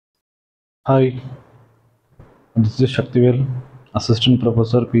Hi, this is Shaktivel, Assistant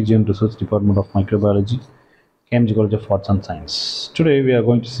Professor, PG and Research Department of Microbiology, KMG College of Arts and Science. Today we are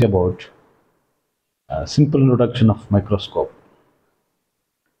going to see about a simple introduction of microscope.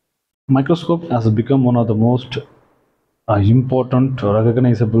 Microscope has become one of the most important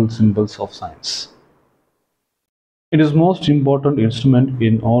recognizable symbols of science. It is most important instrument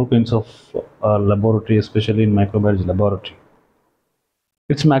in all kinds of laboratory, especially in microbiology laboratory.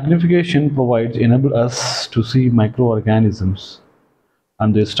 Its magnification provides enable us to see microorganisms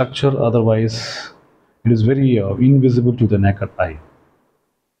and the structure, otherwise it is very invisible to the naked eye.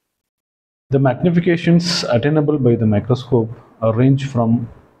 The magnifications attainable by the microscope range from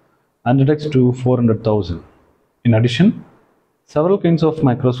 100x to 400,000. In addition, several kinds of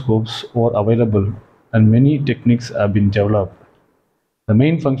microscopes are available and many techniques have been developed. The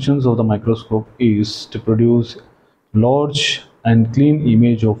main functions of the microscope is to produce large and clean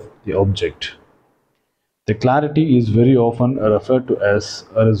image of the object. The clarity is very often referred to as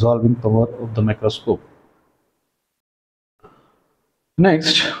a resolving power of the microscope.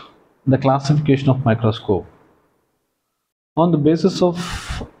 Next, the classification of microscope. On the basis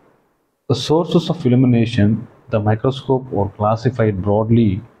of the sources of illumination, the microscope are classified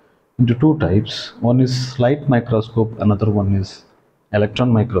broadly into two types. One is light microscope, another one is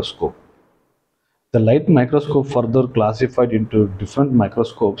electron microscope. The light microscope further classified into different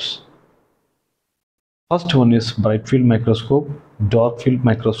microscopes. First one is bright field microscope, dark field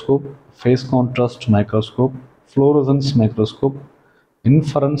microscope, phase contrast microscope, fluorescence microscope,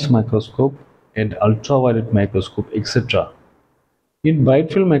 inference microscope, and ultraviolet microscope, etc. In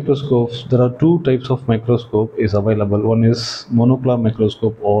bright field microscopes, there are two types of microscope is available. One is monocular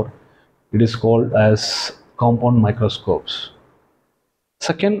microscope, or it is called as compound microscopes.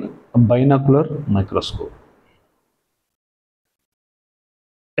 Second, binocular microscope.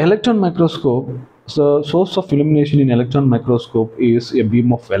 Electron microscope, the source of illumination in electron microscope is a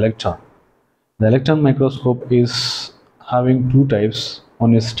beam of electron. The electron microscope is having two types.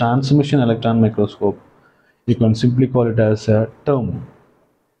 One is transmission electron microscope. You can simply call it as a term.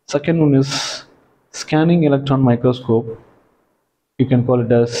 Second one is scanning electron microscope. You can call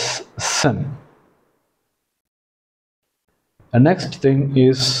it as SEM. The next thing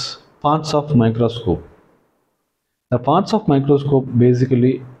is parts of microscope. The parts of microscope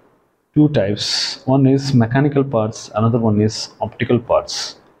basically two types. One is mechanical parts, another one is optical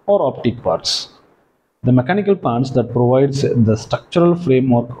parts or optic parts. The mechanical parts that provides the structural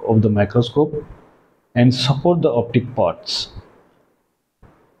framework of the microscope and support the optic parts.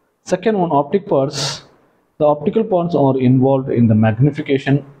 Second one, optic parts. The optical parts are involved in the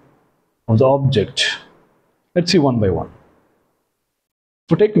magnification of the object. Let's see one by one.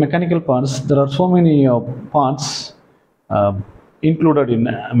 To take mechanical parts, there are so many parts uh, included in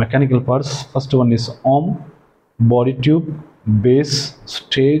mechanical parts. First one is arm, body tube, base,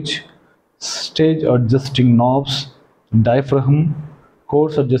 stage adjusting knobs, diaphragm,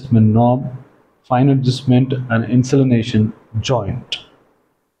 coarse adjustment knob, fine adjustment, and insulination joint.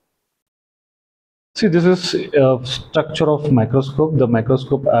 See, this is a structure of microscope. The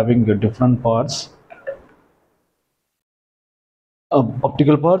microscope having different parts,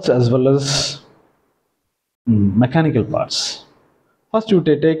 optical parts as well as mechanical parts. First, you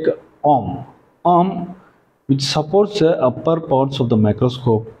take arm. Arm, which supports the upper parts of the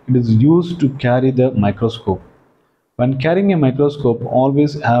microscope. It is used to carry the microscope. When carrying a microscope,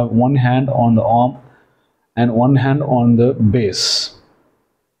 always have one hand on the arm and one hand on the base.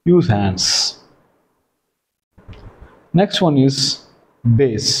 Use hands. Next one is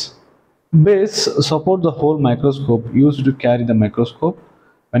base. Base support the whole microscope used to carry the microscope.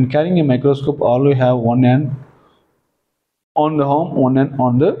 When carrying a microscope, always have one hand on the arm, one hand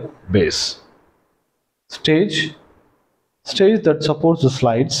on the base. Stage that supports the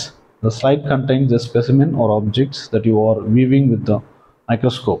slides. The slide contains the specimen or objects that you are viewing with the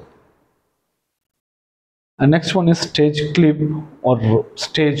microscope. And next one is stage clip or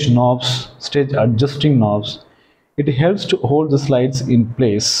stage knobs, stage adjusting knobs. It helps to hold the slides in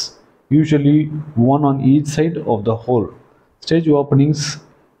place, usually one on each side of the hole. Stage openings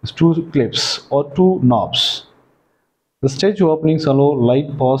is two clips or two knobs. The stage openings allow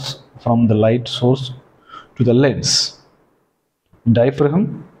light pass from the light source to the lens.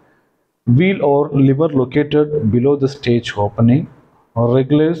 Diaphragm, wheel or lever located below the stage opening,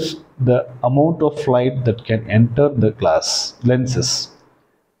 regulates the amount of light that can enter the glass lenses.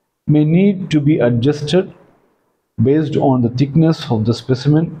 May need to be adjusted based on the thickness of the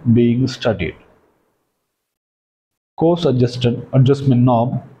specimen being studied. Coarse adjustment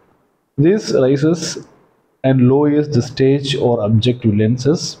knob. This raises and lowers the stage or objective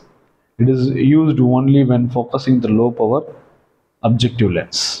lenses. It is used only when focusing the low power objective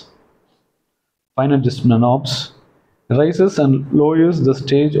lens. Fine adjustment knobs raises and lowers the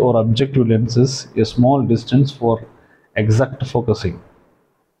stage or objective lenses a small distance for exact focusing.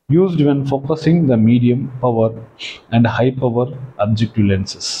 Used when focusing the medium power and high power objective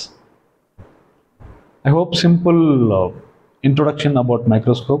lenses. I hope simple introduction about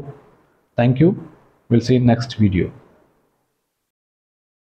microscope. Thank you. We'll see you in next video.